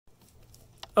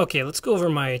Okay, let's go over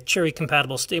my cherry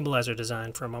compatible stabilizer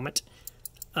design for a moment.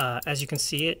 As you can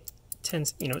see, it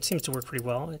seems to work pretty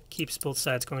well. It keeps both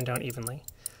sides going down evenly.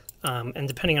 And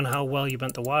depending on how well you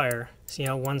bent the wire, see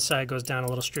how one side goes down a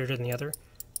little straighter than the other?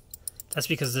 That's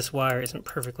because this wire isn't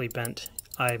perfectly bent.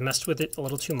 I messed with it a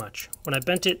little too much. When I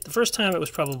bent it the first time, it was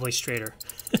probably straighter.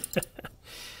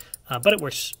 But it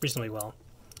works reasonably well.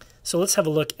 So let's have a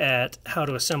look at how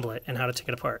to assemble it and how to take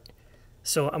it apart.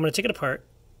 So I'm going to take it apart,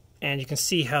 and you can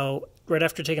see how right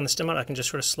after taking the stem out, I can just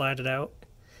sort of slide it out.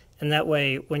 And that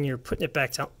way, when you're putting it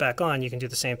back on, you can do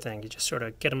the same thing. You just sort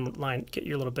of get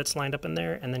your little bits lined up in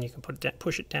there, and then you can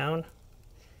push it down.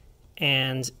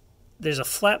 And there's a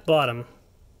flat bottom.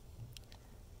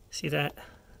 See that?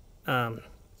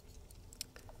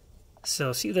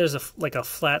 So see, there's like a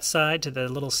flat side to the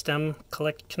little stem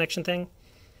connection thing.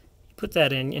 You put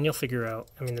that in, and you'll figure out.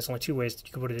 I mean, there's only two ways that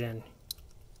you can put it in.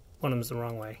 One of them is the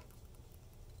wrong way.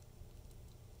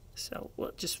 So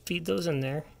we'll just feed those in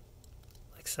there,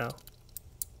 like so.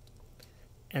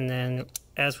 And then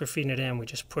as we're feeding it in, we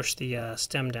just push the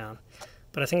stem down.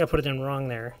 But I think I put it in wrong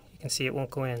there. You can see it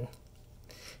won't go in.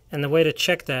 And the way to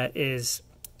check that is,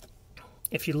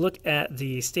 if you look at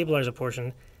the stabilizer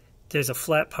portion, there's a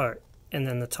flat part, and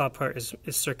then the top part is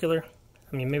circular.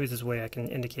 I mean, maybe there's a way I can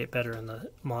indicate better in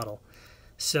the model.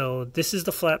 So this is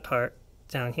the flat part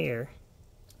down here.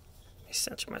 Let me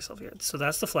center myself here. So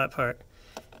that's the flat part.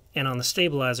 And on the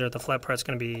stabilizer, the flat part's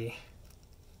going to be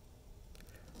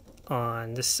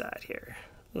on this side here.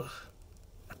 Ugh.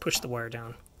 I pushed the wire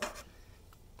down.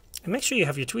 And make sure you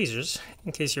have your tweezers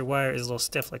in case your wire is a little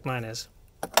stiff like mine is.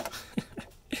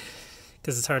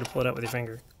 Because it's hard to pull it out with your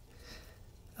finger.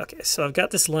 Okay, so I've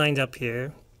got this lined up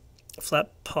here. The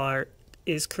flat part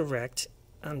is correct.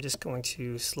 I'm just going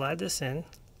to slide this in. I'm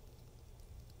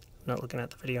not looking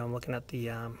at the video, I'm looking at the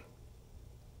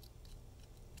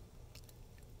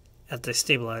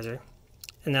stabilizer.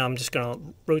 And now I'm just going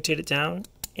to rotate it down,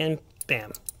 and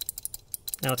bam.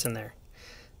 Now it's in there.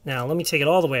 Now let me take it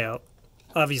all the way out.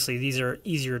 Obviously these are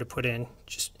easier to put in.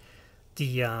 Just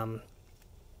the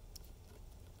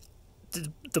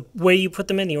way you put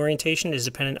them in, the orientation, is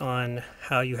dependent on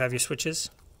how you have your switches.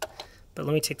 But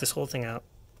let me take this whole thing out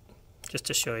just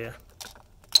to show you.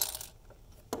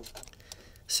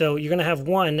 So you're going to have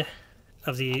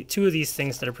two of these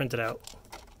things that are printed out.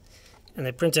 And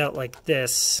they print out like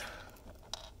this,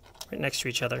 right next to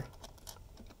each other.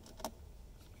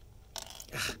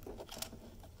 Ugh.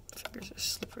 Fingers are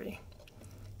slippery.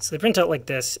 So they print out like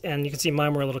this, and you can see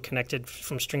mine were a little connected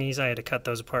from stringies. I had to cut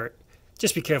those apart.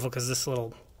 Just be careful, because it's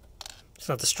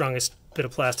not the strongest bit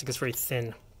of plastic, it's very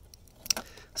thin.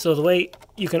 So the way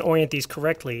you can orient these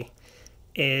correctly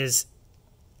is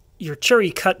your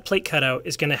cherry plate cutout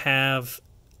is going to have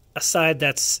a side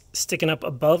that's sticking up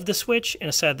above the switch and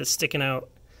a side that's sticking out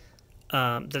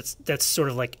that's sort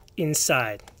of like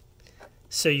inside.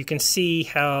 So you can see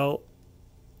how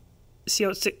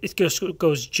it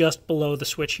goes just below the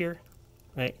switch here,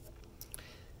 right?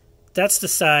 That's the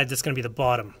side that's going to be the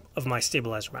bottom of my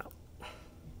stabilizer mount,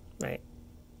 right?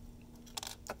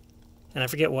 And I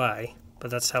forget why, but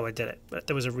that's how I did it. But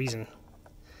there was a reason.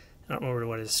 I don't remember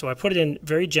what it is. So I put it in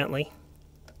very gently.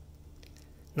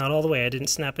 Not all the way. I didn't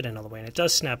snap it in all the way, and it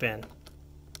does snap in.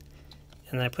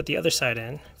 And then I put the other side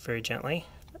in very gently,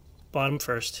 bottom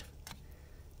first,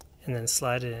 and then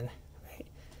slide it in. Right?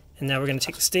 And now we're going to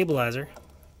take the stabilizer.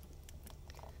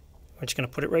 We're just going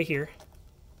to put it right here.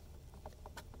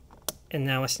 And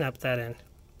now I snap that in.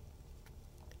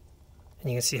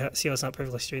 And you can see how it's not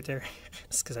perfectly straight there.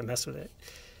 It's because I messed with it.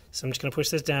 So I'm just going to push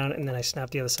this down, and then I snap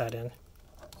the other side in.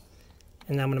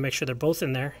 And now I'm going to make sure they're both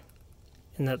in there,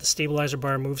 and that the stabilizer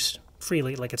bar moves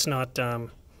freely, like it's not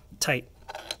tight.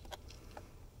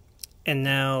 And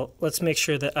now let's make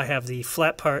sure that I have the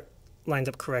flat part lined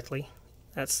up correctly.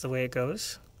 That's the way it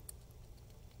goes.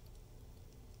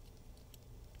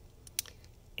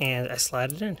 And I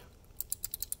slide it in.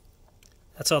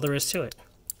 That's all there is to it.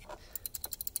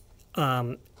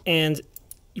 And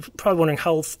you're probably wondering,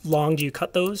 how long do you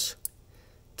cut those?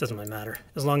 Doesn't really matter,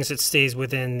 as long as it stays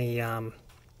within the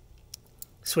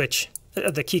switch,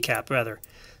 the keycap rather.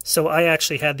 So I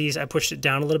actually had these, I pushed it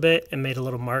down a little bit and made a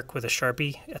little mark with a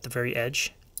Sharpie at the very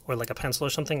edge, or like a pencil or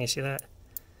something, you see that?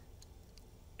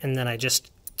 And then I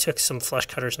just took some flush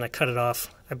cutters and I cut it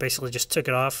off. I basically just took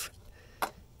it off,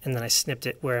 and then I snipped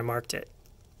it where I marked it.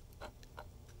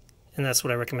 And that's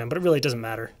what I recommend, but it really doesn't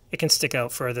matter. It can stick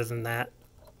out further than that,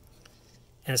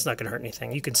 and it's not going to hurt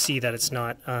anything. You can see that it's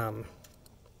not...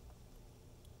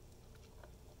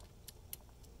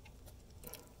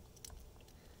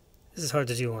 This is hard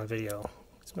to do on video.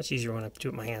 It's much easier when I do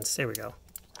it with my hands. There we go.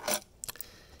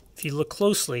 If if you look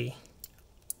closely,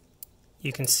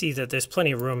 you can see that there's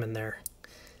plenty of room in there.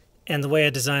 And the way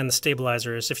I designed the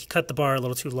stabilizer is if you cut the bar a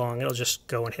little too long, it'll just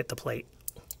go and hit the plate.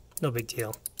 No big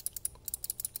deal.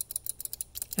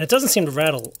 And it doesn't seem to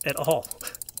rattle at all.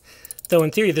 Though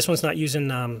in theory, this one's not using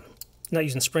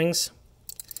springs,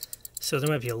 so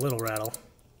there might be a little rattle.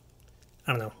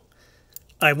 I don't know.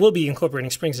 I will be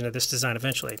incorporating springs into this design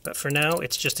eventually, but for now,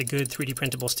 it's just a good 3D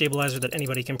printable stabilizer that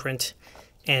anybody can print,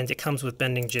 and it comes with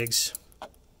bending jigs.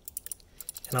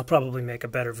 And I'll probably make a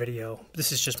better video.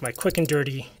 This is just my quick and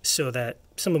dirty so that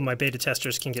some of my beta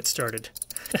testers can get started.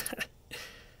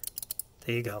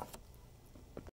 There you go.